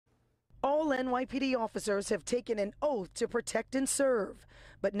All NYPD officers have taken an oath to protect and serve.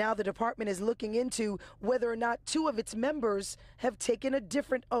 But now the department is looking into whether or not 2 of its members have taken a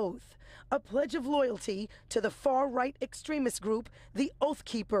different oath, a pledge of loyalty to the far-right extremist group, the Oath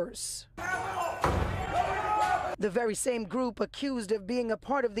Keepers. The very same group accused of being a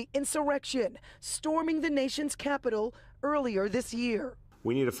part of the insurrection, storming the nation's capital earlier this year.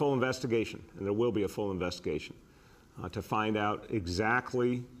 We need a full investigation, and there will be a full investigation, to find out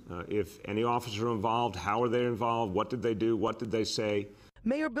exactly if any officers are involved, how are they involved, what did they do, what did they say.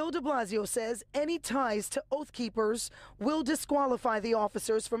 Mayor Bill de Blasio says any ties to Oath Keepers will disqualify the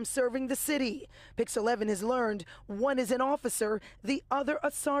officers from serving the city. Pix 11 has learned one is an officer, the other a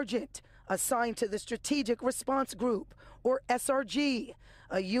sergeant, assigned to the Strategic Response Group, or SRG,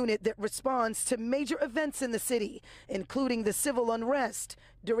 a unit that responds to major events in the city, including the civil unrest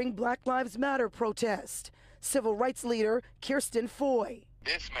during Black Lives Matter protest. Civil rights leader Kirsten Foy.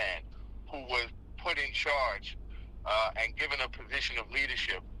 This man who was put in charge and given a position of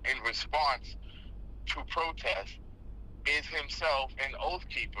leadership in response to protest is himself an oath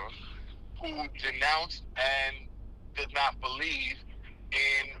keeper who denounced and does not believe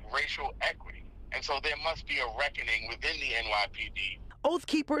in racial equity. And so there must be a reckoning within the NYPD. Oath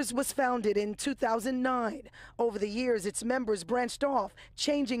Keepers was founded in 2009. Over the years, its members branched off,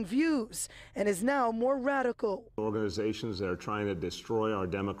 changing views, and is now more radical. Organizations that are trying to destroy our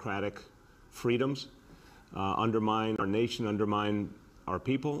democratic freedoms, undermine our nation, undermine our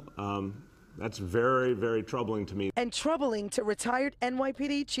people. That's very, very troubling to me. And troubling to retired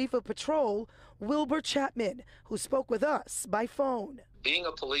NYPD Chief of Patrol, Wilbur Chapman, who spoke with us by phone. Being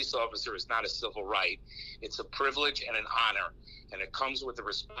a police officer is not a civil right. It's a privilege and an honor, and it comes with the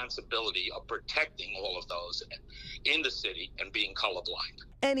responsibility of protecting all of those in the city and being colorblind.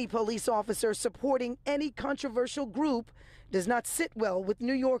 Any police officer supporting any controversial group does not sit well with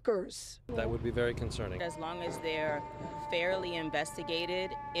New Yorkers. That would be very concerning. As long as they're fairly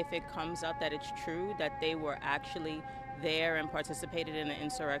investigated, if it comes up that it's true that they were actually there and participated in an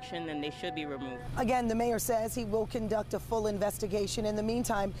insurrection, then they should be removed. Again, the mayor says he will conduct a full investigation. In the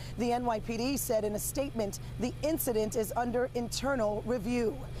meantime, the NYPD said in a statement the incident is under internal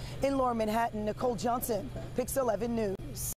review. In Lower Manhattan, Nicole Johnson, Pix 11 News.